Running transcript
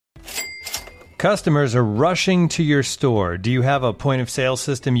Customers are rushing to your store. Do you have a point of sale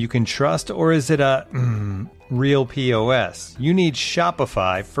system you can trust, or is it a real POS? You need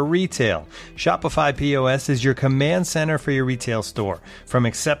Shopify for retail. Shopify POS is your command center for your retail store. From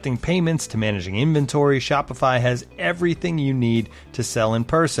accepting payments to managing inventory, Shopify has everything you need to sell in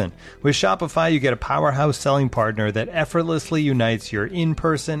person. With Shopify, you get a powerhouse selling partner that effortlessly unites your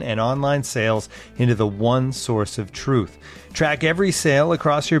in-person and online sales into the one source of truth. Track every sale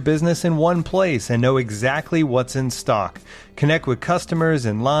across your business in one place and know exactly what's in stock. Connect with customers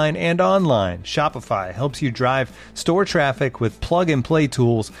in line and online. Shopify helps you drive store traffic with plug-and-play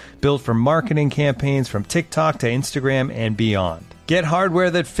tools built for marketing campaigns from TikTok to Instagram and beyond. Get hardware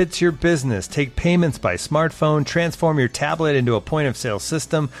that fits your business. Take payments by smartphone, transform your tablet into a point-of-sale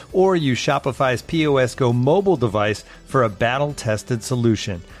system, or use Shopify's POS Go mobile device for a battle-tested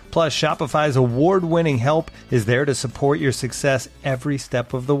solution. Plus, Shopify's award-winning help is there to support your success every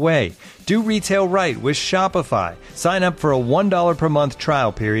step of the way. Do retail right with Shopify. Sign up for a $1 per month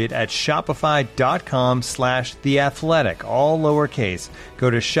trial period at shopify.com/theathletic, all lowercase. Go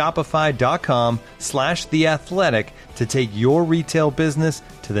to shopify.com/theathletic to take your retail business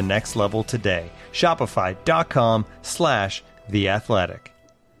to the next level today. Shopify.com/theathletic.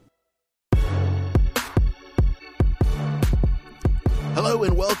 Hello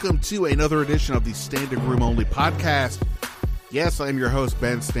and welcome to another edition of the Standing Room Only podcast. Yes, I'm your host,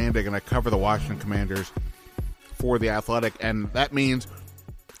 Ben Standing, and I cover the Washington Commanders for The Athletic, and that means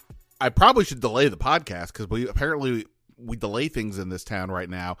I probably should delay the podcast because we delay things in this town right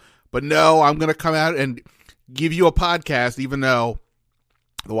now. But no, I'm going to come out and give you a podcast, even though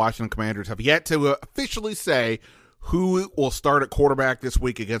the Washington Commanders have yet to officially say who will start at quarterback this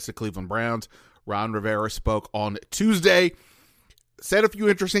week against the Cleveland Browns. Ron Rivera spoke on Tuesday, said a few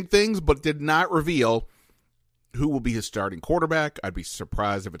interesting things, but did not reveal who will be his starting quarterback. I'd be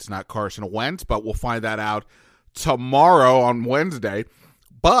surprised if it's not Carson Wentz, but we'll find that out tomorrow on Wednesday.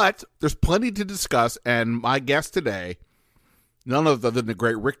 But there's plenty to discuss, and my guest today, none other than the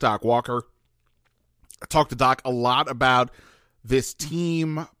great Rick Doc Walker. I talked to Doc a lot about this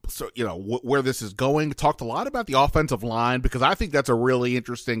team, so where this is going. Talked a lot about the offensive line because I think that's a really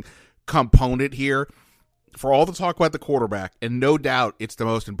interesting component here. For all the talk about the quarterback, and no doubt it's the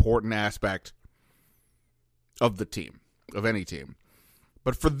most important aspect of the team, of any team.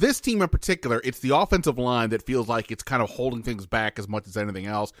 But for this team in particular, it's the offensive line that feels like it's kind of holding things back as much as anything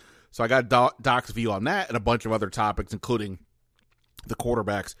else. So I got Doc's view on that and a bunch of other topics, including the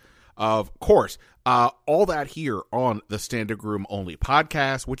quarterbacks, of course. All that here on the Standing Room Only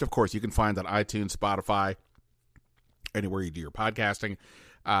podcast, which, of course, you can find on iTunes, Spotify, anywhere you do your podcasting.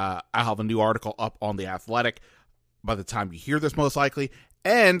 I'll have a new article up on The Athletic by the time you hear this, most likely.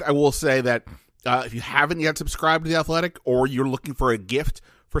 And I will say that if you haven't yet subscribed to The Athletic, or you're looking for a gift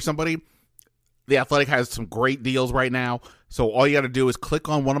for somebody, The Athletic has some great deals right now. So all you got to do is click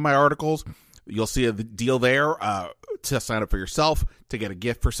on one of my articles. You'll see a deal there to sign up for yourself, to get a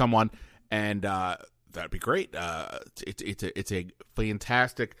gift for someone, and that'd be great. It's a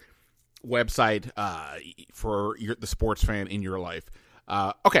fantastic website for the sports fan in your life.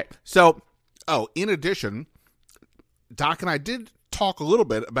 Okay, so, in addition, Doc and I did talk a little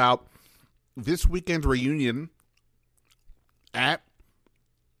bit about this weekend's reunion at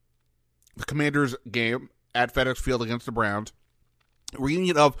the Commanders game at FedEx Field against the Browns.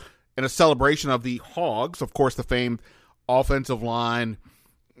 Reunion of, and a celebration of the Hogs, of course, the famed offensive line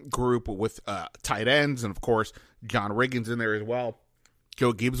group with tight ends, and of course, John Riggins in there as well.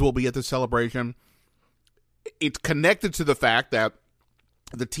 Joe Gibbs will be at the celebration. It's connected to the fact that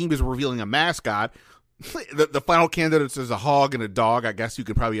the team is revealing a mascot. The final candidates is a hog and a dog. I guess you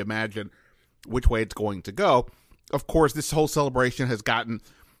could probably imagine which way it's going to go. Of course, this whole celebration has gotten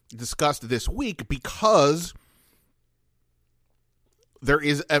discussed this week because there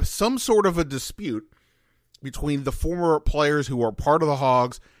is some sort of a dispute between the former players who are part of the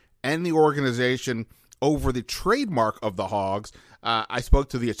Hogs and the organization over the trademark of the Hogs. I spoke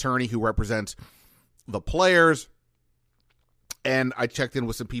to the attorney who represents the players, and I checked in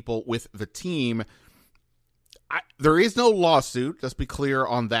with some people with the team. There is no lawsuit. Let's be clear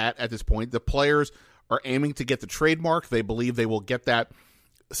on that at this point. The players are aiming to get the trademark. They believe they will get that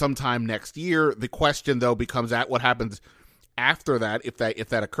sometime next year. The question, though, becomes at what happens after that. If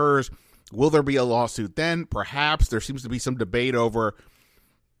that occurs, will there be a lawsuit then? Perhaps. There seems to be some debate over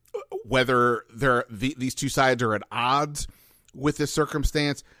whether these two sides are at odds with this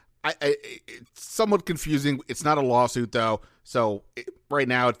circumstance. It's somewhat confusing. It's not a lawsuit, though, so right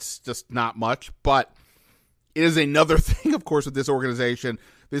now it's just not much. But it is another thing, of course, with this organization,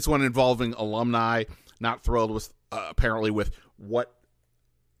 this one involving alumni, not thrilled with apparently with what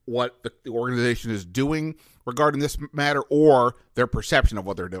what the organization is doing regarding this matter or their perception of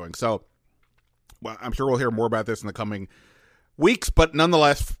what they're doing. So well, I'm sure we'll hear more about this in the coming weeks, but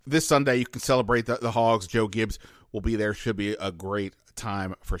nonetheless, this Sunday you can celebrate the Hogs. Joe Gibbs will be there. Should be a great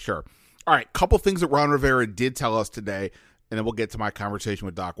time for sure. All right, couple things that Ron Rivera did tell us today, and then we'll get to my conversation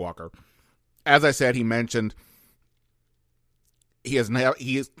with Doc Walker. As I said, he mentioned he's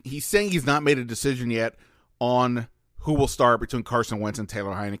saying he's not made a decision yet on who will start between Carson Wentz and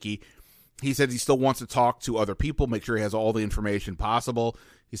Taylor Heinicke. He said he still wants to talk to other people, make sure he has all the information possible.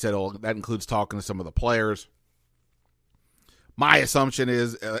 He said that includes talking to some of the players. My assumption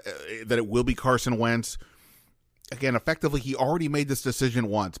is that it will be Carson Wentz. Again, effectively, he already made this decision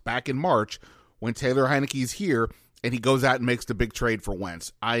once, back in March, when Taylor Heinicke is here, and he goes out and makes the big trade for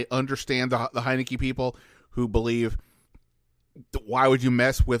Wentz. I understand the Heinicke people who believe, why would you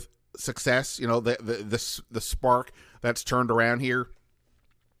mess with success? You know, the spark that's turned around here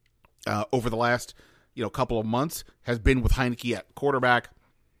over the last couple of months has been with Heinicke at quarterback.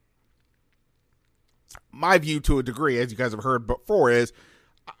 My view, to a degree, as you guys have heard before, is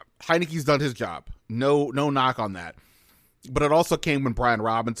Heinicke's done his job. No knock on that. But it also came when Brian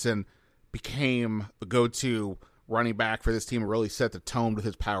Robinson became the go-to running back for this team and really set the tone with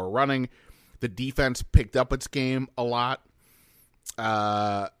his power running. The defense picked up its game a lot.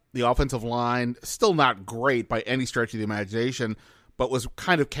 The offensive line, still not great by any stretch of the imagination, but was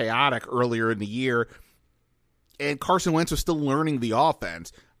kind of chaotic earlier in the year. And Carson Wentz was still learning the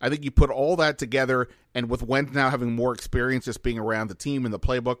offense. I think you put all that together, and with Wentz now having more experience just being around the team and the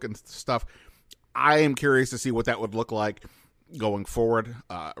playbook and stuff, I am curious to see what that would look like going forward.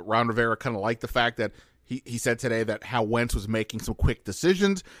 Ron Rivera kind of liked the fact that he said today that how Wentz was making some quick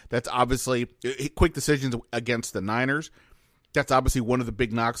decisions. That's obviously quick decisions against the Niners. That's obviously one of the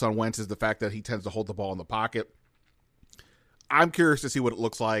big knocks on Wentz, is the fact that he tends to hold the ball in the pocket. I'm curious to see what it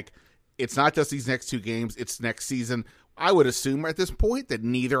looks like. It's not just these next two games, it's next season. I would assume at this point that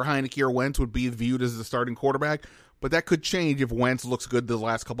neither Heinicke or Wentz would be viewed as the starting quarterback, but that could change if Wentz looks good the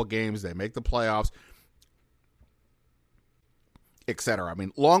last couple games, they make the playoffs, etc. I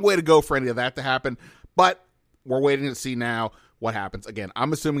mean, long way to go for any of that to happen, but we're waiting to see now what happens. Again,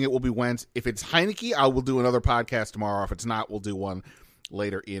 I'm assuming it will be Wentz. If it's Heinicke, I will do another podcast tomorrow. If it's not, we'll do one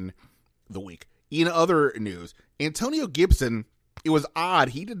later in the week. In other news, Antonio Gibson, it was odd.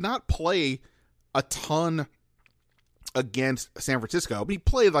 He did not play a ton against San Francisco. He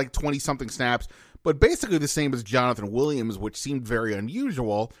played like 20-something snaps, but basically the same as Jonathan Williams, which seemed very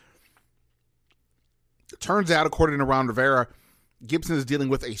unusual. It turns out, according to Ron Rivera, Gibson is dealing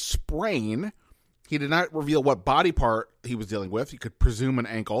with a sprain. He did not reveal what body part he was dealing with. You could presume an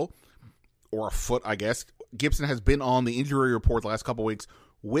ankle or a foot, I guess. Gibson has been on the injury report the last couple weeks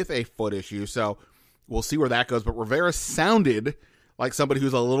with a foot issue, so we'll see where that goes. But Rivera sounded like somebody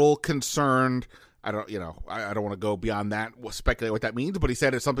who's a little concerned. I don't want to go beyond that, speculate what that means, but he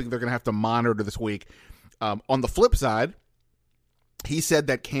said it's something they're going to have to monitor this week. On the flip side, he said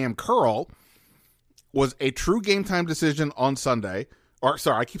that Cam Curl was a true game time decision on Sunday. Or,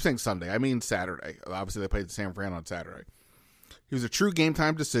 sorry, I keep saying Sunday. I mean Saturday. Obviously, they played the San Fran on Saturday. He was a true game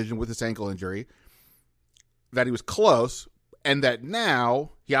time decision with his ankle injury, that he was close, and that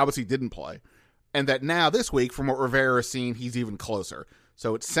now, he obviously didn't play, and that now this week, from what Rivera has seen, he's even closer.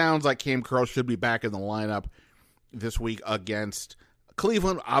 So it sounds like Cam Curl should be back in the lineup this week against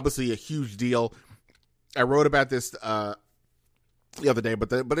Cleveland. Obviously, a huge deal. I wrote about this the other day,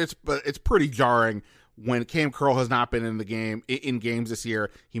 but it's pretty jarring when Cam Curl has not been in games this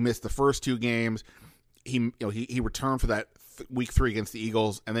year. He missed the first two games. He returned for that week 3 against the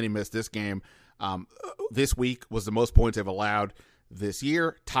Eagles, and then he missed this game. This week was the most points they've allowed this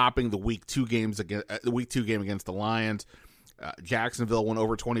year, topping the week 2 game against the Lions. Jacksonville went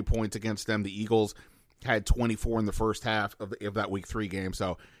over 20 points against them. The Eagles had 24 in the first half of that week 3 game.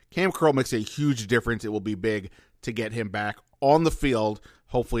 So Cam Curl makes a huge difference. It will be big to get him back on the field.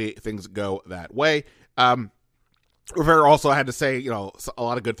 Hopefully things go that way. Rivera also had to say, a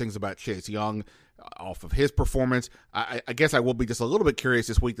lot of good things about Chase Young off of his performance. I guess I will be just a little bit curious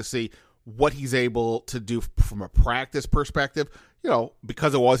this week to see what he's able to do from a practice perspective,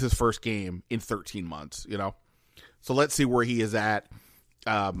 because it was his first game in 13 months, So let's see where he is at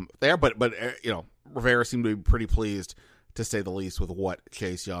there. But Rivera seemed to be pretty pleased, to say the least, with what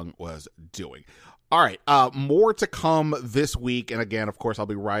Chase Young was doing. All right, more to come this week. And again, of course, I'll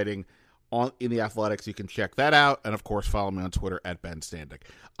be writing in The Athletic, so you can check that out. And of course, follow me on Twitter at Ben Standig.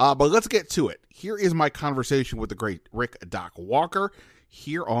 But let's get to it. Here is my conversation with the great Rick Doc Walker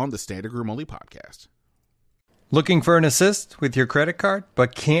here on the Standig Room Only podcast. Looking for an assist with your credit card,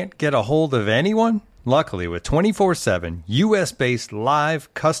 but can't get a hold of anyone? Luckily, with 24/7 US-based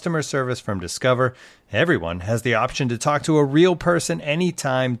live customer service from Discover, everyone has the option to talk to a real person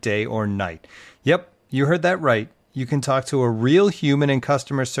anytime, day or night. Yep, you heard that right. You can talk to a real human in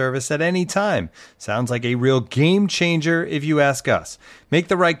customer service at any time. Sounds like a real game changer if you ask us. Make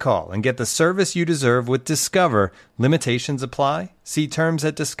the right call and get the service you deserve with Discover. Limitations apply. See terms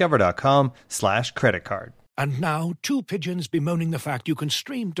at discover.com/creditcard. And now, two pigeons bemoaning the fact you can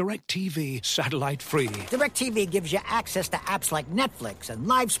stream DirecTV satellite-free. DirecTV gives you access to apps like Netflix and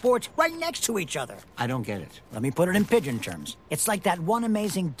live sports right next to each other. I don't get it. Let me put it in pigeon terms. It's like that one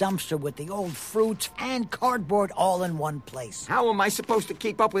amazing dumpster with the old fruits and cardboard all in one place. How am I supposed to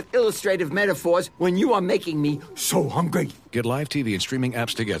keep up with illustrative metaphors when you are making me so hungry? Get live TV and streaming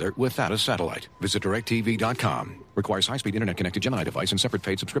apps together without a satellite. Visit DirecTV.com. Requires high-speed internet-connected Gemini device and separate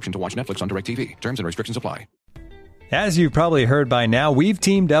paid subscription to watch Netflix on DirecTV. Terms and restrictions apply. As you've probably heard by now, we've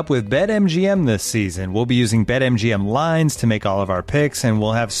teamed up with BetMGM this season. We'll be using BetMGM lines to make all of our picks, and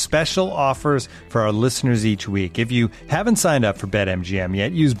we'll have special offers for our listeners each week. If you haven't signed up for BetMGM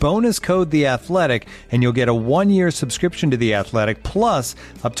yet, use bonus code The Athletic, and you'll get a 1-year subscription to The Athletic, plus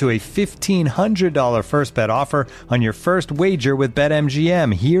up to a $1,500 first bet offer on your first wager with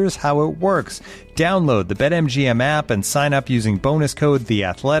BetMGM. Here's how it works. Download the BetMGM app and sign up using bonus code The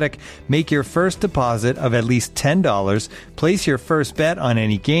Athletic. Make your first deposit of at least $10. Place your first bet on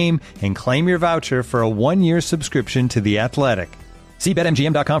any game and claim your voucher for a 1-year subscription to The Athletic. See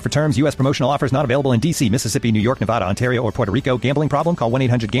BetMGM.com for terms. U.S. promotional offers not available in D.C., Mississippi, New York, Nevada, Ontario, or Puerto Rico. Gambling problem? Call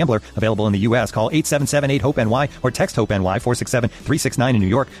 1-800-GAMBLER. Available in the U.S. Call 877-8-HOPE-NY or text HOPE-NY 467-369 in New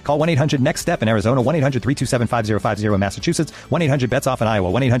York. Call 1-800-NEXT-STEP in Arizona. 1-800-327-5050 in Massachusetts. 1-800-BETS-OFF in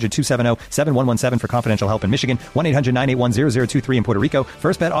Iowa. 1-800-270-7117 for confidential help in Michigan. 1-800-981-0023 in Puerto Rico.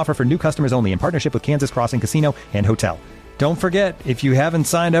 First bet offer for new customers only in partnership with Kansas Crossing Casino and Hotel. Don't forget, if you haven't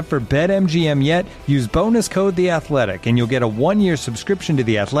signed up for BetMGM yet, use bonus code The Athletic, and you'll get a 1-year subscription to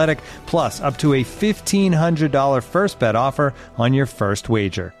The Athletic, plus up to a $1,500 first bet offer on your first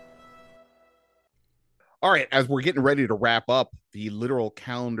wager. All right, as we're getting ready to wrap up the literal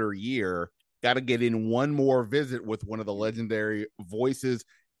calendar year, got to get in one more visit with one of the legendary voices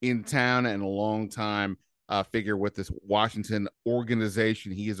in town and a long-time figure with this Washington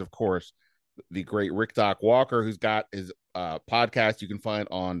organization. He is, of course, the great Rick Doc Walker, who's got his podcast you can find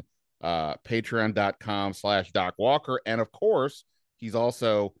on patreon.com/Doc Walker. And of course, he's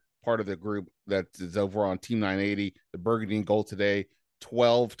also part of the group that is over on Team 980, the Burgundy and Gold today,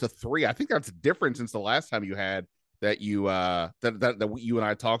 12-3. I think that's different since the last time you had that you that you and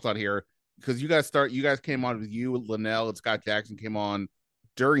I talked on here, because you guys came on with you, Linnell, and Scott Jackson came on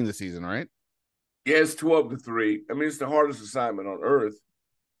during the season, right? Yeah, it's 12-3. I mean, it's the hardest assignment on earth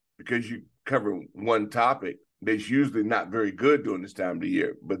because you cover one topic that's usually not very good during this time of the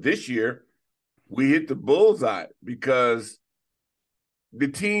year. But this year, we hit the bullseye because the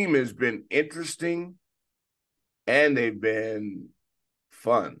team has been interesting and they've been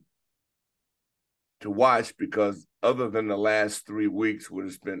fun to watch, because other than the last 3 weeks, which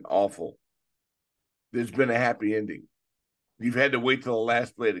has been awful, there's been a happy ending. You've had to wait till the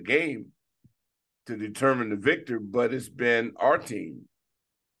last play of the game to determine the victor, but it's been our team.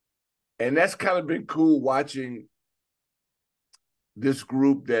 And that's kind of been cool, watching this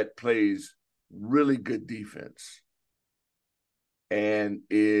group that plays really good defense and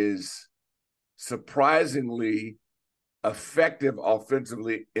is surprisingly effective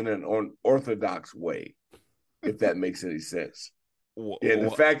offensively in an unorthodox way, if that makes any sense. And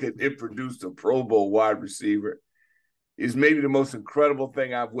the fact that it produced a Pro Bowl wide receiver is maybe the most incredible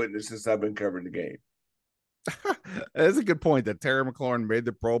thing I've witnessed since I've been covering the game. That's a good point, that Terry McLaurin made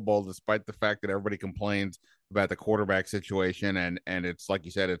the Pro Bowl despite the fact that everybody complains about the quarterback situation. And it's like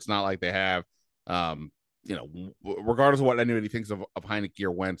you said, it's not like they have, regardless of what anybody thinks of Heineke or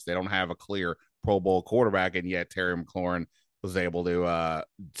Wentz, they don't have a clear Pro Bowl quarterback. And yet Terry McLaurin was able to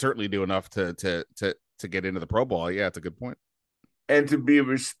certainly do enough to get into the Pro Bowl. Yeah, it's a good point. And to be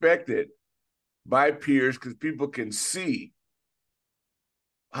respected by peers, because people can see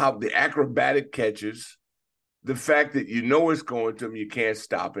how the acrobatic catches, the fact that it's going to him, you can't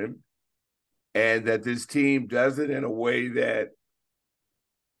stop him, and that this team does it in a way that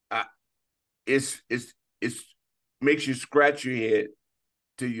it's makes you scratch your head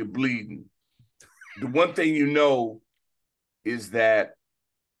till you're bleeding. The one thing you know is that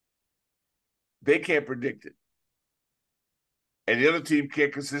they can't predict it, and the other team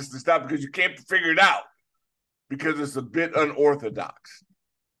can't consistently stop, because you can't figure it out, because it's a bit unorthodox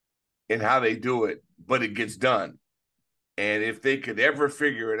in how they do it, but it gets done. And if they could ever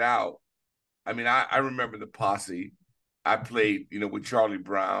figure it out, I mean, I remember the posse. I played, with Charlie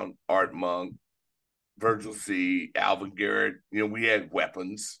Brown, Art Monk, Virgil C., Alvin Garrett. We had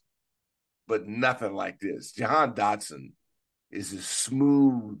weapons, but nothing like this. Jahan Dotson is as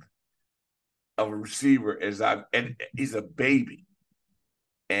smooth of a receiver and he's a baby,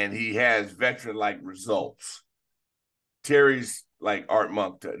 and he has veteran-like results. Terry's like Art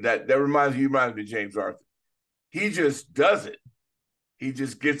Monk. That reminds me of James Arthur. He just does it. He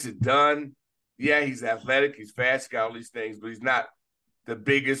just gets it done. Yeah, he's athletic, he's fast, got all these things, but he's not the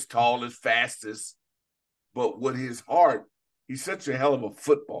biggest, tallest, fastest. But with his heart, he's such a hell of a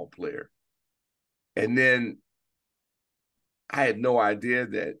football player. And then I had no idea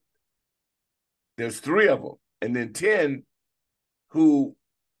that there's 3 of them. And then 10 who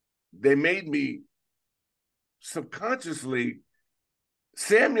they made me subconsciously.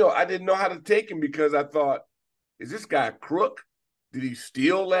 Samuel, I didn't know how to take him because I thought, is this guy a crook? Did he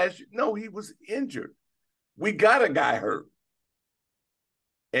steal last year? No, he was injured. We got a guy hurt.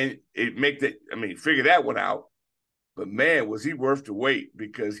 And figure that one out. But man, was he worth the wait,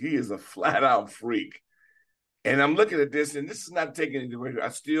 because he is a flat out freak. And I'm looking at this, and this is not taking anything away. I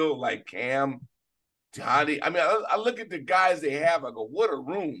still like Cam, Johnny. I look at the guys they have. I go, what a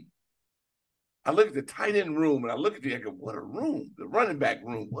room. I look at the tight end room, and I look at I go, what a room. The running back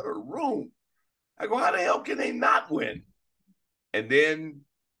room, what a room. I go, how the hell can they not win? And then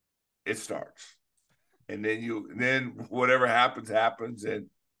it starts. And then whatever happens, and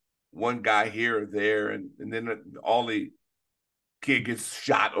one guy here or there, and then all the kid gets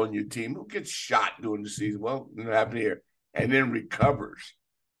shot on your team. Who gets shot during the season? Well, it happened here. And then recovers.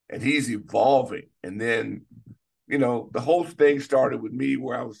 And he's evolving. And then, the whole thing started with me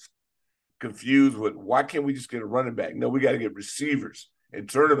where I was confused with, why can't we just get a running back? No, we got to get receivers and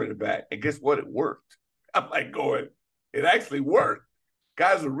turn them in the back. And guess what? It worked. I'm like going, it actually worked.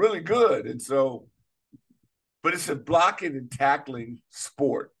 Guys are really good. And so, but it's a blocking and tackling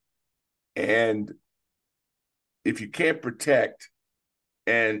sport. And if you can't protect,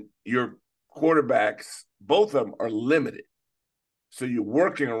 and your quarterbacks, both of them are limited, so you're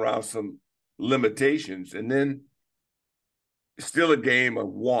working around some limitations, and then it's still a game of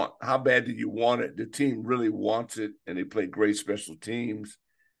want. How bad do you want it? The team really wants it, and they play great special teams,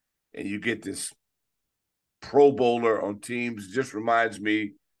 and you get this Pro Bowler on teams. It just reminds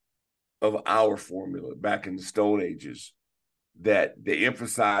me of our formula back in the Stone Ages, that they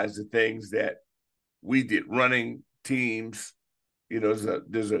emphasize the things that we did, running teams. There's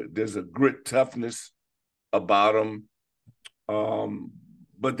a grit, toughness about them,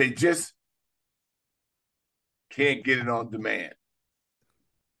 but they just can't get it on demand.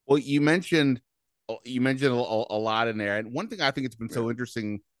 Well, you mentioned a lot in there, and one thing I think it's been so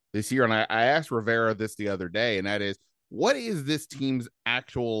interesting this year, and I asked Rivera this the other day, and that is, what is this team's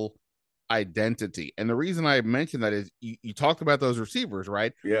actual identity? And the reason I mentioned that is you talked about those receivers,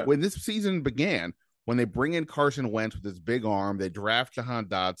 right? Yeah. When this season began, when they bring in Carson Wentz with his big arm, they draft Jahan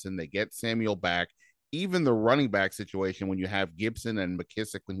Dotson, they get Samuel back, even the running back situation when you have Gibson and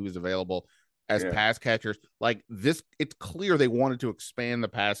McKissick when he was available as pass catchers, like this, it's clear they wanted to expand the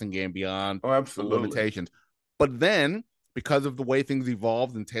passing game beyond the limitations. But then, because of the way things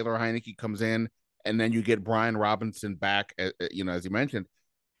evolved and Taylor Heineke comes in, and then you get Brian Robinson back, as you mentioned,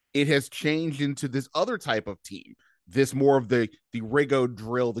 it has changed into this other type of team, this more of the Rigo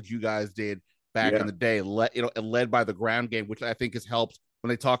drill that you guys did back in the day, led by the ground game, which I think has helped when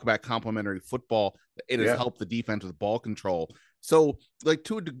they talk about complementary football. It has helped the defense with ball control. So,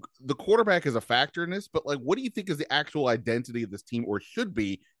 the quarterback is a factor in this, but what do you think is the actual identity of this team, or should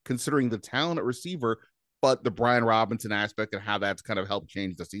be, considering the talent at receiver, but the Brian Robinson aspect and how that's kind of helped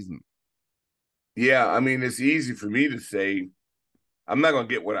change the season? Yeah, it's easy for me to say I'm not going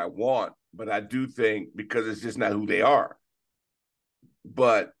to get what I want, but I do think, because it's just not who they are.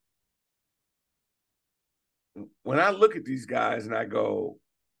 But when I look at these guys and I go,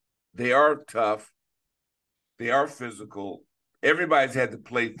 they are tough, they are physical. Everybody's had to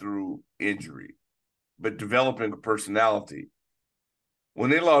play through injury, but developing a personality. When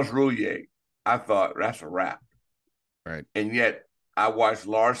they lost Rouillet, I thought that's a wrap. Right. And yet I watched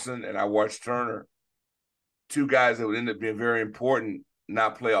Larson and I watched Turner, 2 guys that would end up being very important,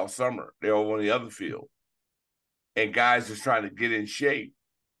 not play all summer. They're over on the other field. And guys just trying to get in shape.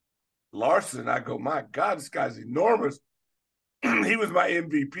 Larson, I go, my God, this guy's enormous. He was my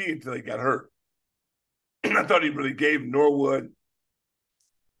MVP until he got hurt. I thought he really gave Norwell,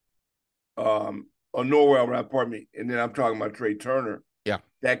 pardon me. And then I'm talking about Trey Turner. Yeah.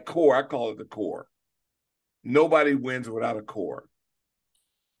 That core, I call it the core. Nobody wins without a core.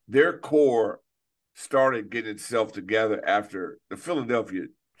 Their core started getting itself together after the Philadelphia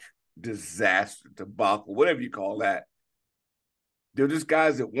disaster, debacle, whatever you call that. They're just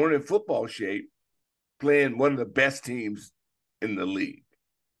guys that weren't in football shape, playing one of the best teams in the league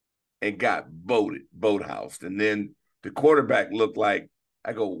and got boathoused. And then the quarterback looked like,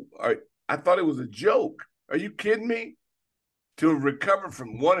 I thought it was a joke. Are you kidding me? To have recovered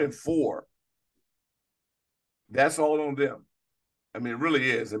from 1-4, that's all on them. I mean, it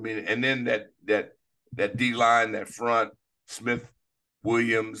really is. I mean, and then that D line, that front, Smith,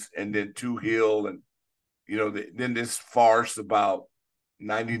 Williams, and then Hill, and then this farce about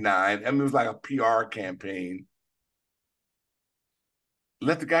 99. I mean, it was like a PR campaign.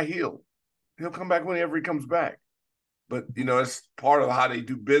 Let the guy heal. He'll come back whenever he comes back. But it's part of how they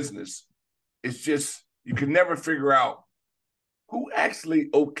do business. It's just you can never figure out who actually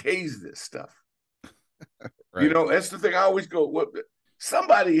okays this stuff. Right. That's the thing. I always go,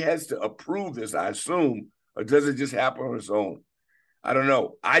 somebody has to approve this, I assume, or does it just happen on its own? I don't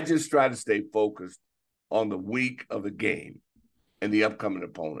know. I just try to stay focused on the week of the game and the upcoming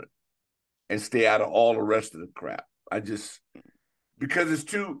opponent and stay out of all the rest of the crap. Because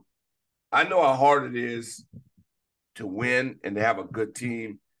I know how hard it is to win and to have a good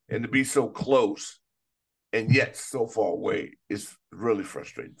team and to be so close and yet so far away. It's really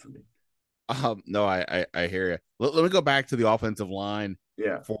frustrating for me. No, I hear you. Let me go back to the offensive line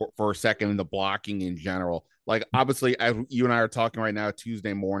for a second and the blocking in general. Like, obviously, you and I are talking right now,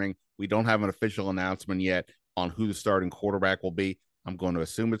 Tuesday morning. We don't have an official announcement yet on who the starting quarterback will be. I'm going to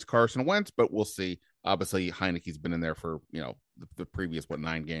assume it's Carson Wentz, but we'll see. Obviously, Heineke's been in there for, the previous,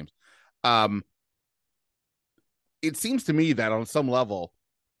 9 games. It seems to me that on some level,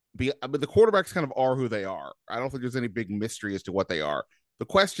 but the quarterbacks kind of are who they are. I don't think there's any big mystery as to what they are. The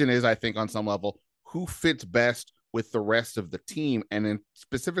question is, I think, on some level, who fits best with the rest of the team, and then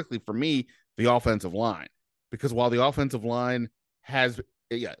specifically for me, the offensive line. Because while the offensive line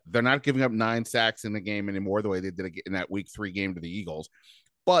they're not giving up 9 sacks in the game anymore the way they did in that Week 3 game to the Eagles,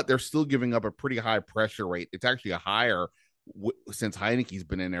 but they're still giving up a pretty high pressure rate. It's actually a higher since Heineke's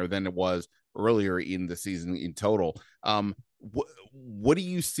been in there than it was earlier in the season in total. What do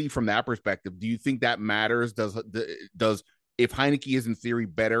you see from that perspective? Do you think that matters? Does if Heinicke is in theory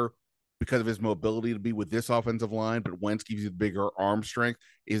better because of his mobility to be with this offensive line, but Wentz gives you the bigger arm strength,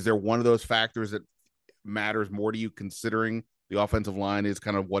 is there one of those factors that matters more to you, considering the offensive line is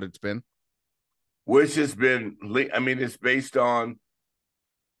kind of what it's been? Which has been, it's based on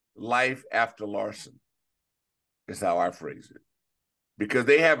life after Larson, is how I phrase it. Because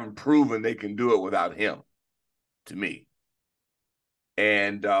they haven't proven they can do it without him, to me.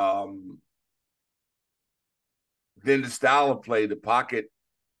 And then the style of play, the pocket,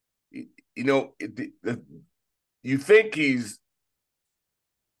 you think he's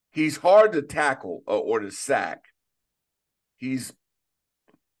hard to tackle or to sack.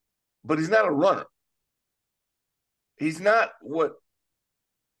 But he's not a runner. He's not what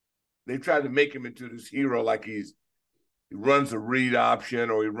they tried to make him into, this hero, like he runs a read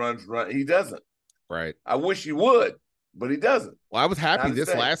option or he runs. He doesn't. Right. I wish he would, but he doesn't. Well, I was happy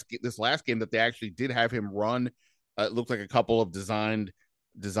this last game that they actually did have him run. It looked like a couple of designed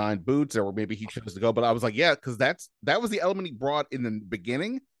boots, or maybe he chose to go. But I was like, yeah, because that was the element he brought in the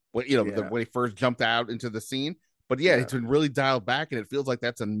beginning when when he first jumped out into the scene. But it's been really dialed back, and it feels like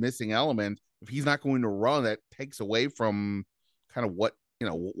that's a missing element. If he's not going to run, that takes away from kind of what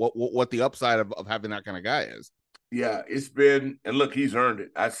the upside of having that kind of guy is. Yeah, it's been, and look, he's earned it.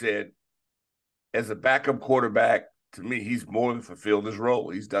 I said, as a backup quarterback, to me, he's more than fulfilled his role.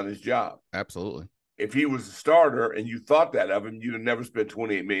 He's done his job. Absolutely. If he was a starter and you thought that of him, you'd have never spent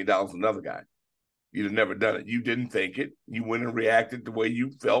 $28 million on another guy. You'd have never done it. You didn't think it. You went and reacted the way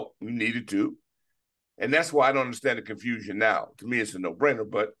you felt you needed to. And that's why I don't understand the confusion now. To me, it's a no-brainer,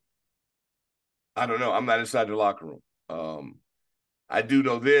 but I don't know. I'm not inside the locker room. I do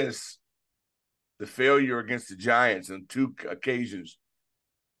know this. The failure against the Giants on 2 occasions,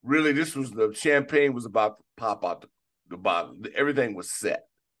 really, the champagne was about to pop out the bottle. Everything was set.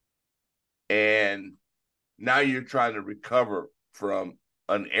 And now you're trying to recover from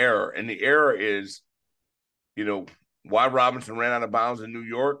an error. And the error is, why Robinson ran out of bounds in New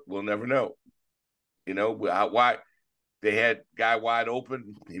York, we'll never know. Why they had guy wide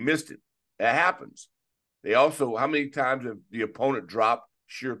open, he missed it. That happens. They also, how many times have the opponent dropped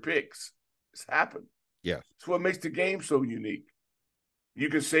sheer picks? It's happened. Yeah. It's what makes the game so unique. You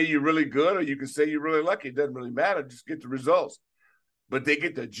can say you're really good or you can say you're really lucky. It doesn't really matter. Just get the results. But they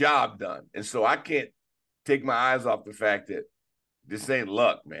get the job done. And so I can't take my eyes off the fact that this ain't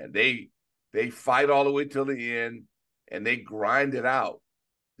luck, man. They fight all the way till the end, and they grind it out.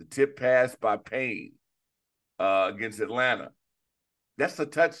 The tip pass by Payne against Atlanta. That's a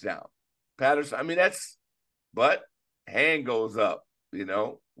touchdown. Patterson, but hand goes up,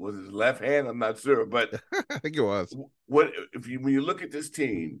 Was his left hand? I'm not sure, but I think it was. When you look at this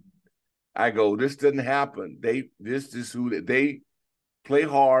team, I go, this doesn't happen. This is who they play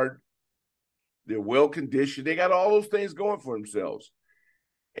hard. They're well conditioned. They got all those things going for themselves.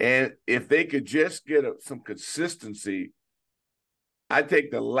 And if they could just get some consistency, I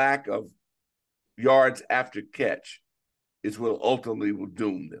think the lack of yards after catch is what ultimately will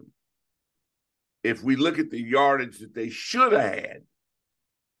doom them. If we look at the yardage that they should have had,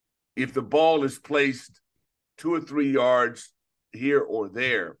 if the ball is placed 2 or 3 yards here or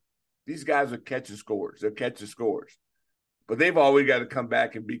there, these guys are catching scores. They're catching scores. But they've always got to come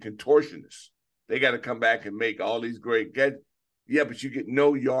back and be contortionists. They got to come back and make all these great catches. Yeah, but you get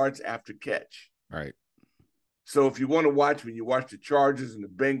no yards after catch. Right. So if you want to watch, when you watch the Chargers and the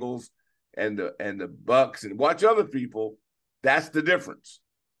Bengals and the Bucks and watch other people, that's the difference.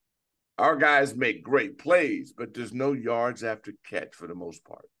 Our guys make great plays, but there's no yards after catch for the most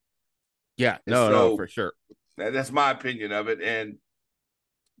part. Yeah, no, for sure. That's my opinion of it. And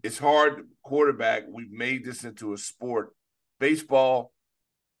it's hard, quarterback. We've made this into a sport. Baseball,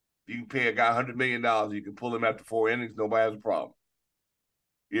 you can pay a guy $100 million. You can pull him after 4 innings. Nobody has a problem.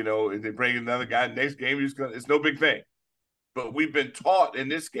 You know, if they bring another guy next game, it's no big thing. But we've been taught in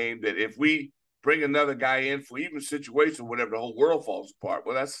this game that if we bring another guy in for even a situation, whatever, the whole world falls apart.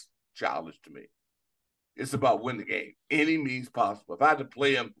 Well, that's childish to me. It's about winning the game, any means possible. If I had to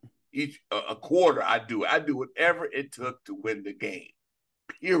play him a quarter, I'd do it. I'd do whatever it took to win the game,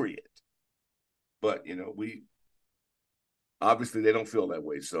 period. But, you know, obviously they don't feel that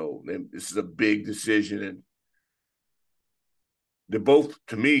way. So this is a big decision. And they're both,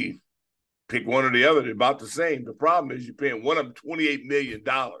 to me, pick one or the other, they're about the same. The problem is you're paying one of them $28 million.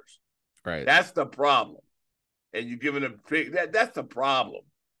 Right. That's the problem. And you're giving them that's the problem.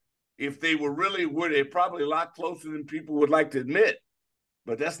 If they were really, they're probably a lot closer than people would like to admit.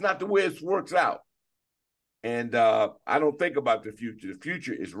 But that's not the way it works out. And I don't think about the future. The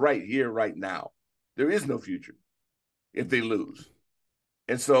future is right here, right now. There is no future if they lose.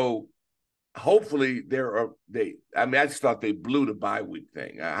 And so hopefully I just thought they blew the bye week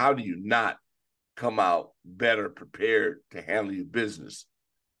thing. How do you not come out better prepared to handle your business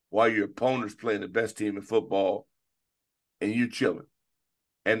while your opponent's playing the best team in football and you're chilling?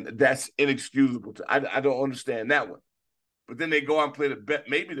 And that's inexcusable. I don't understand that one. But then they go out and play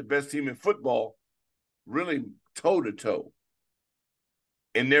maybe the best team in football, really toe-to-toe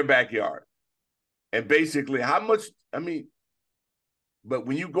in their backyard. And basically, but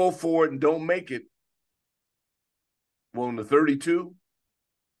when you go for it and don't make it, well, in the 32,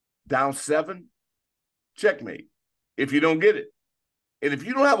 down 7, checkmate if you don't get it. And if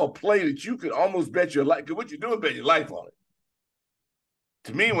you don't have a play that you could almost bet your life, because what you're doing, bet your life on it.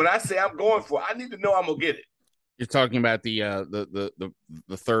 To me, when I say I'm going for it, I need to know I'm going to get it. You're talking about the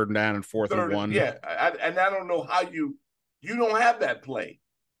 3rd down and 4th and 1. Yeah, I don't know how you don't have that play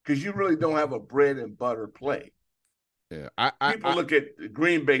because you really don't have a bread and butter play. Yeah, People look at the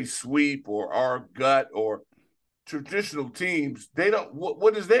Green Bay sweep or our gut or traditional teams. They don't.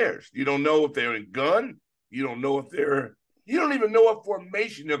 What is theirs? You don't know if they're in gun. You don't know if they're. You don't even know what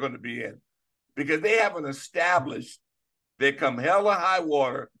formation they're going to be in because they haven't established. They come hell or high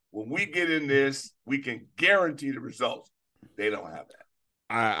water. When we get in this, we can guarantee the results. They don't have that.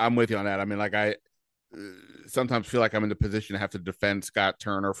 I'm with you on that. I mean, like I sometimes feel like I'm in the position to have to defend Scott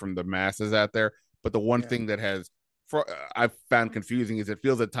Turner from the masses out there. But the one thing that I've found confusing is it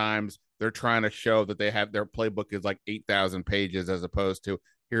feels at times they're trying to show that they have their playbook is like 8,000 pages as opposed to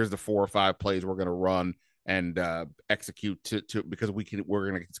here's the 4 or 5 plays we're going to run and execute to because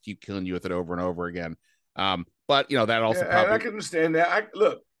we're going to keep killing you with it over and over again. But you know that also I can understand that.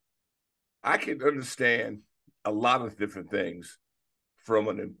 I can understand a lot of different things from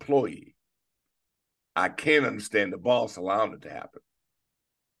an employee. I can't understand the boss allowing it to happen.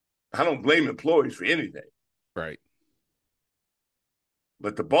 I don't blame employees for anything. Right.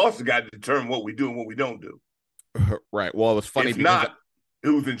 But the boss has got to determine what we do and what we don't do. Right. Well, it was funny if not,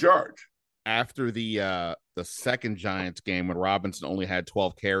 who's in charge? After the second Giants game when Robinson only had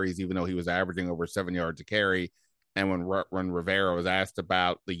 12 carries, even though he was averaging over 7 yards a carry, and when Rivera was asked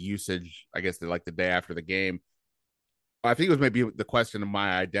about the usage, I guess like the day after the game, I think it was maybe the question of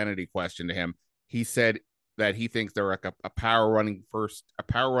my identity question to him. He said that he thinks they're like a power running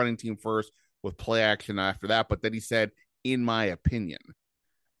team first with play action after that. But then he said, in my opinion.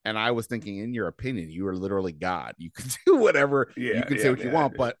 And I was thinking, in your opinion, you are literally God. You can do whatever. You can say what you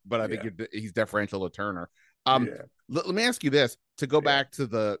want, but I think he's deferential to Turner. Let me ask you this to go back to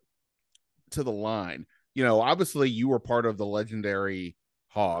the line. You know, obviously you were part of the legendary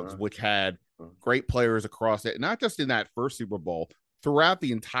Hogs, which had great players across it, not just in that first Super Bowl, throughout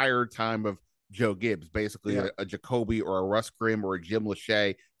the entire time of Joe Gibbs, basically Yeah. a Jacoby or a Russ Grimm or a Jim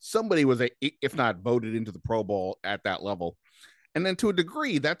Lachey, somebody was if not voted into the Pro Bowl at that level. And then to a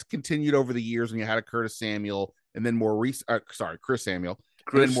degree, that's continued over the years when you had a Curtis Samuel, and then Chris Samuel,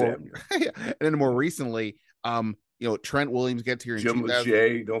 and then more recently, Trent Williams gets here in Jim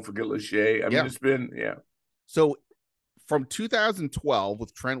Lachey. Don't forget Lachey. I mean, it's been So from 2012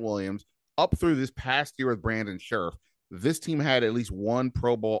 with Trent Williams up through this past year with Brandon Scherff, this team had at least one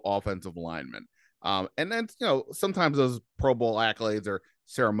Pro Bowl offensive lineman. And then, sometimes those Pro Bowl accolades are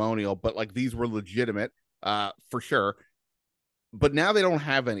ceremonial, but like these were legitimate for sure. But now they don't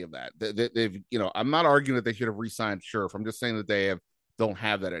have any of that. They've, I'm not arguing that they should have re-signed Scherff. I'm just saying that don't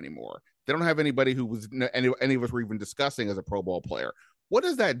have that anymore. They don't have anybody who was any of us were even discussing as a Pro Bowl player. What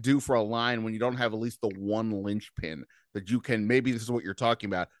does that do for a line when you don't have at least the one linchpin that you can, maybe this is what you're talking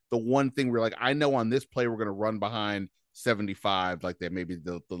about, the one thing where like, I know on this play we're going to run behind 75 like that maybe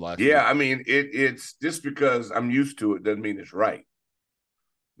the last year. I mean, it's just because I'm used to it doesn't mean it's right.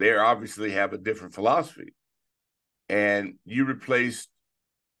 They obviously have a different philosophy. And you replaced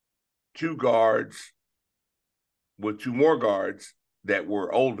two guards with two more guards that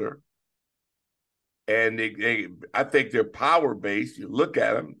were older. And I think they're power-based. You look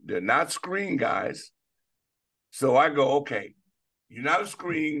at them, they're not screen guys. So I go, okay, you're not a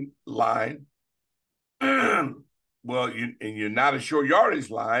screen line. Well, you're not a short yardage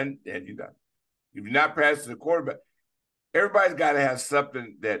line, and you're not passing the quarterback. Everybody's got to have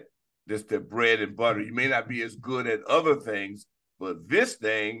something that's their bread and butter. You may not be as good at other things, but this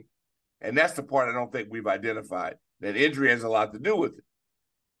thing, and that's the part I don't think we've identified, that injury has a lot to do with it.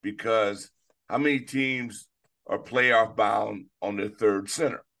 Because how many teams are playoff bound on their third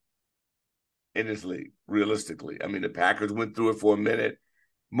center in this league, realistically? I mean, the Packers went through it for a minute.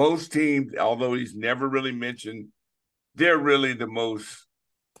 Most teams, although he's never really mentioned, they're really the most,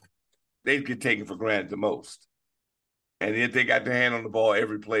 they get taken for granted the most. And yet they got their hand on the ball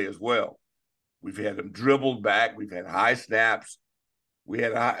every play as well. We've had them dribbled back. We've had high snaps.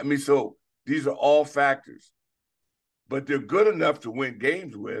 So these are all factors. But they're good enough to win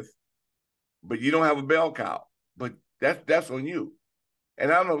games with, but you don't have a bell cow. But that's on you.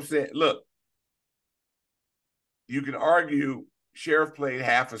 And I don't know what I'm saying. Look, you can argue Scherff played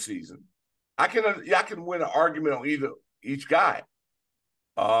half a season. I can win an argument on each guy.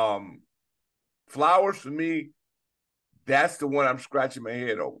 Flowers, for me, that's the one I'm scratching my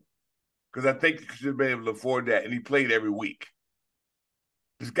head over. Because I think you should have been able to afford that, and he played every week.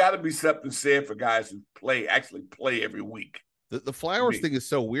 There's got to be something said for guys who actually play every week. The Flowers thing is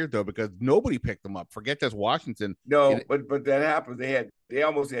so weird, though, because nobody picked them up. Forget just Washington. No, but that happened. They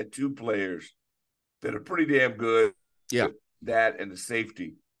almost had two players that are pretty damn good. Yeah. That and the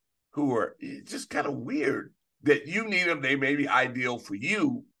safety, who are just kind of weird that you need them. They may be ideal for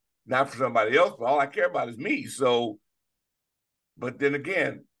you, not for somebody else, but all I care about is me. So, but then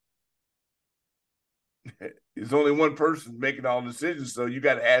again, there's only one person making all the decisions, so you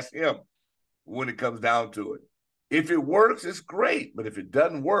got to ask him when it comes down to it. If it works, it's great, but if it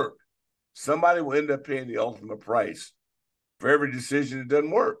doesn't work, somebody will end up paying the ultimate price for every decision that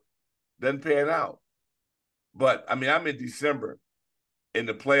doesn't work, doesn't pan out. But I mean, I'm in December in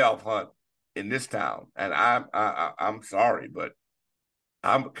the playoff hunt in this town, and I'm sorry, but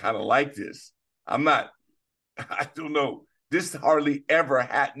I'm kind of like this. I'm not. I don't know. This hardly never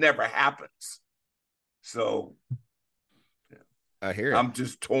happens. So I hear it. I'm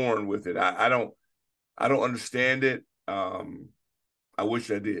just torn with it. I don't understand it. I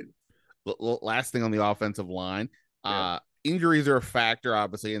wish I did. Last thing on the offensive line. Injuries are a factor,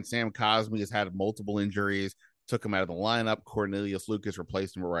 obviously, and Sam Cosmi has had multiple injuries, took him out of the lineup. Cornelius Lucas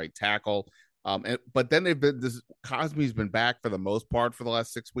replaced him at right tackle. But then Cosmi's been back for the most part for the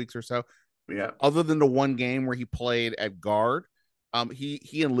last 6 weeks or so. Yeah. Other than the one game where he played at guard,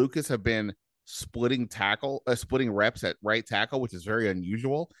 he and Lucas have been splitting reps at right tackle, which is very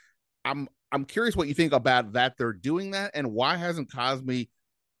unusual. I'm curious what you think about that. They're doing that, and why hasn't Cosmi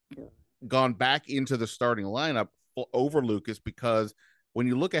gone back into the starting lineup over Lucas? Because when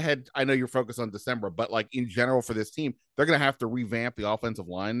you look ahead, I know you're focused on December, but like in general for this team, they're going to have to revamp the offensive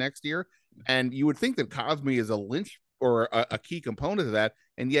line next year. And you would think that Cosmi is a linch or a key component of that.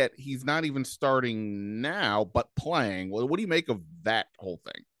 And yet he's not even starting now, but playing. Well, what do you make of that whole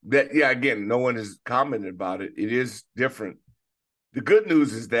thing? Again, no one has commented about it. It is different. The good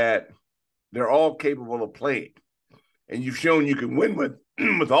news is that they're all capable of playing, and you've shown you can win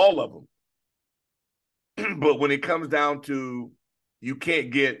with all of them. But when it comes down to, you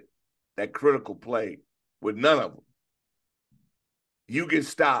can't get that critical play with none of them. You get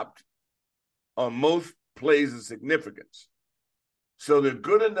stopped on most plays of significance. So they're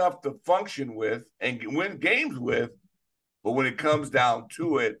good enough to function with and win games with, but when it comes down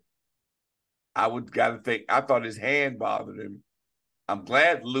to it, I thought his hand bothered him. I'm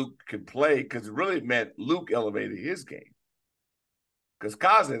glad Luke could play because it really meant Luke elevated his game because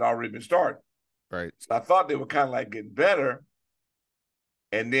Kaz had already been starting. Right. So I thought they were kind of like getting better.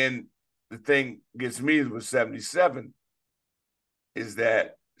 And then the thing gets me with 77 is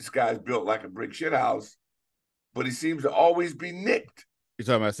that this guy's built like a brick shit house, but he seems to always be nicked. You're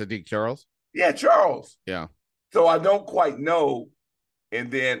talking about Sadiq Charles? Yeah, Charles. Yeah. So I don't quite know.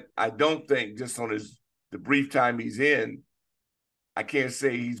 And then I don't think just on the brief time he's in, I can't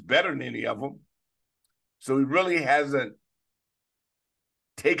say he's better than any of them. So he really hasn't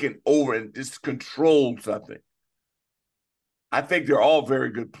taken over and just controlled something. I think they're all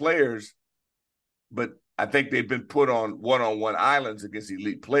very good players, but I think they've been put on one-on-one islands against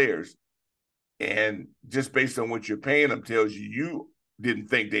elite players. And just based on what you're paying them tells you didn't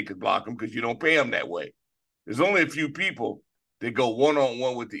think they could block them because you don't pay them that way. There's only a few people that go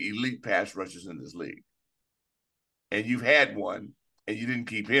one-on-one with the elite pass rushers in this league. And you've had one, and you didn't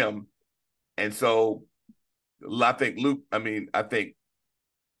keep him. And so I think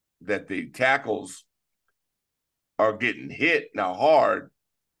that the tackles are getting hit now hard,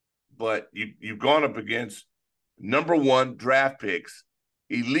 but you've gone up against number one draft picks,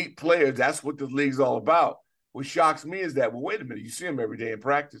 elite players. That's what the league's all about. What shocks me is that, well, wait a minute, you see them every day in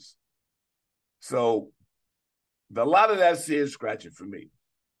practice. So a lot of that's head scratching for me.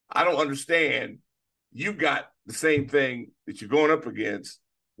 I don't understand. You got the same thing that you're going up against.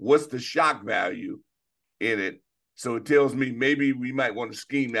 What's the shock value in it? So it tells me maybe we might want to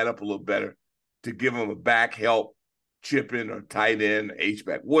scheme that up a little better to give them a back help, chip in or tight end,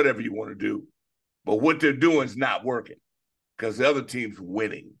 H-back, whatever you want to do. But what they're doing is not working because the other team's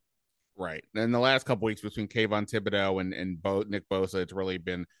winning. Right. And the last couple weeks between Kayvon Thibodeau and Nick Bosa, it's really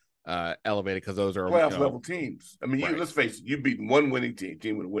been elevated because those are playoff level teams. I mean, right. Let's face it, you've beaten one winning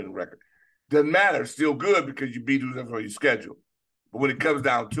team with a winning record. Doesn't matter, still good because you beat whoever on your schedule. But when it comes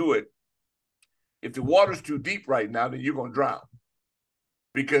down to it, if the water's too deep right now, then you're going to drown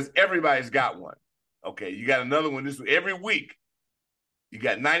because everybody's got one. Okay, you got another one this week. Every week, you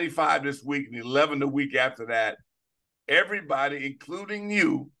got 95 this week and 11 the week after that. Everybody, including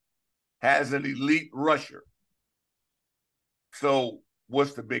you, has an elite rusher. So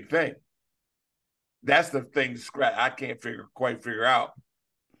what's the big thing? That's the thing I can't quite figure out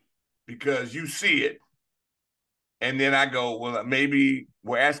because you see it. And then I go, well, maybe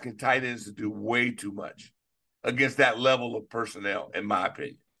we're asking tight ends to do way too much against that level of personnel, in my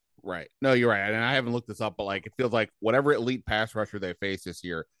opinion. Right. No, you're right. And I haven't looked this up, but like it feels like whatever elite pass rusher they face this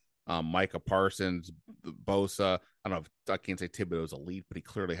year, Micah Parsons, Bosa, I don't know if I can't say Thibodeau's elite, but he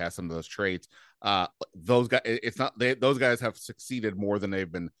clearly has some of those traits. Those guys, those guys have succeeded more than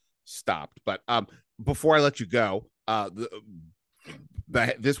they've been stopped. But before I let you go,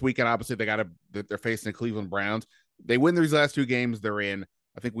 this weekend, obviously they're facing the Cleveland Browns. They win these last two games they're in.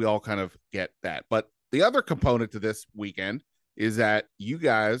 I think we all kind of get that. But the other component to this weekend is that you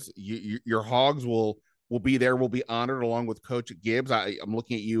guys, your Hogs will be there, will be honored along with Coach Gibbs. I'm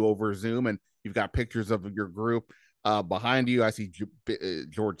looking at you over Zoom, and you've got pictures of your group behind you. I see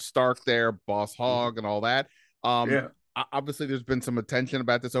George Stark there, Boss Hog, and all that. Yeah. Obviously, there's been some attention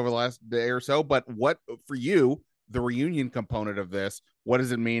about this over the last day or so. But what for you, the reunion component of this? What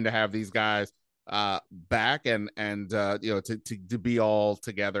does it mean to have these guys back and to be all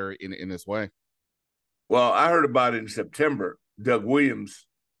together in this way? Well, I heard about it in September. Doug Williams,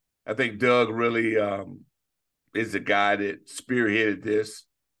 I think Doug really is the guy that spearheaded this.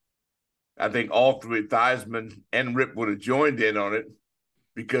 I think all three, Theismann and Rip, would have joined in on it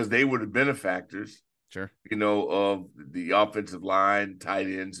because they were the benefactors, sure, of the offensive line, tight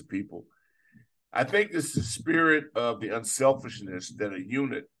ends, and people. I think this is the spirit of the unselfishness that a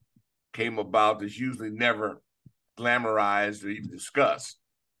unit came about that's usually never glamorized or even discussed.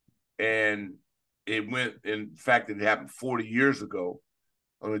 And it went, in fact, it happened 40 years ago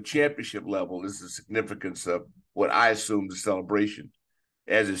on a championship level. This is the significance of what I assume the celebration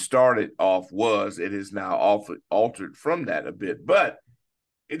as it started off was. It is now altered from that a bit. But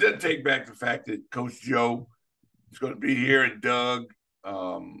it doesn't take back the fact that Coach Joe is going to be here and Doug.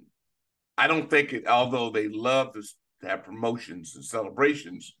 I don't think it, although they love to have promotions and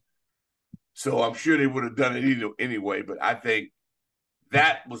celebrations, so I'm sure they would have done it anyway, but I think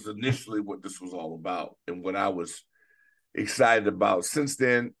that was initially what this was all about and what I was excited about. Since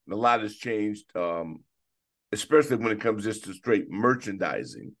then, a lot has changed, especially when it comes just to straight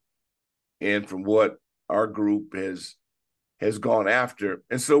merchandising and from what our group has gone after.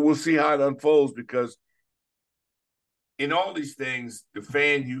 And so we'll see how it unfolds because in all these things, the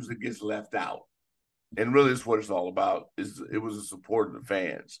fan usually gets left out. And really, it's what it's all about. It was the support of the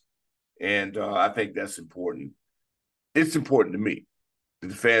fans. And I think that's important. It's important to me that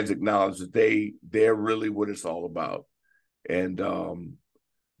the fans acknowledge that they're really what it's all about. And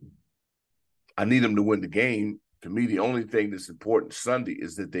I need them to win the game. To me, the only thing that's important Sunday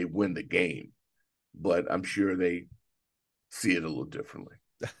is that they win the game. But I'm sure they see it a little differently.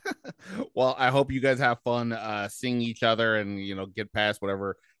 Well, I hope you guys have fun seeing each other and, get past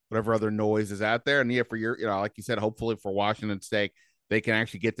whatever other noise is out there. And yeah, for your, like you said, hopefully for Washington's sake, they can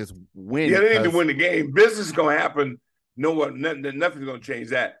actually get this win. Yeah, they need to win the game. Business is going to happen. Nothing's going to change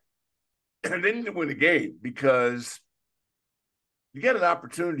that. They need to win the game because you get an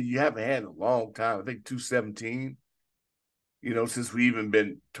opportunity you haven't had in a long time. I think 2017, since we even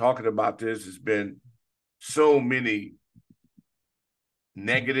been talking about this, it's been so many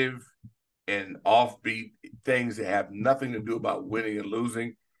negative and offbeat things that have nothing to do about winning and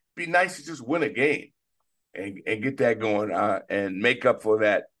losing. Be nice to just win a game and get that going and make up for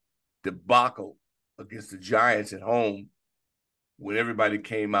that debacle against the Giants at home when everybody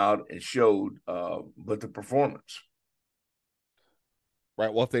came out and showed but the performance.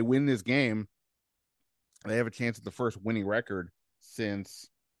 Right. Well, if they win this game, they have a chance at the first winning record since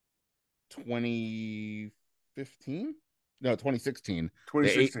 2015. No, 2016.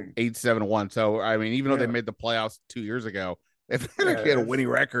 2016. 8-7-1. So, I mean, even though they made the playoffs 2 years ago, if they actually had a winning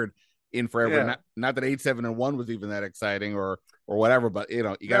record in forever, not that 8-7-1 was even that exciting or whatever, but, you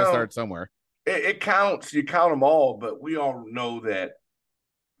got to start somewhere. It counts. You count them all, but we all know that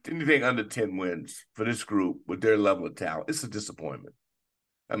anything under 10 wins for this group with their level of talent, it's a disappointment.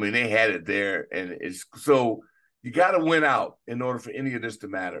 I mean, they had it there, and it's so you got to win out in order for any of this to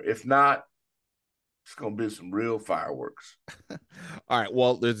matter. If not, it's going to be some real fireworks. All right.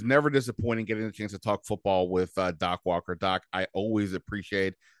 Well, it's never disappointing getting the chance to talk football with Doc Walker. Doc, I always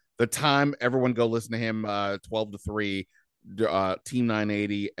appreciate the time. Everyone go listen to him 12 to 3, Team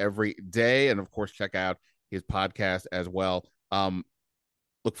 980 every day. And, of course, check out his podcast as well.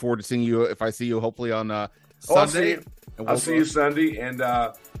 Look forward to seeing you if I see you, hopefully, on Sunday. I'll see you Sunday. And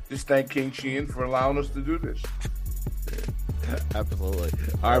just thank King Sheehan for allowing us to do this. Absolutely.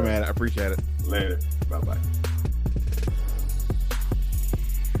 All right, man. I appreciate it. Later. Bye-bye.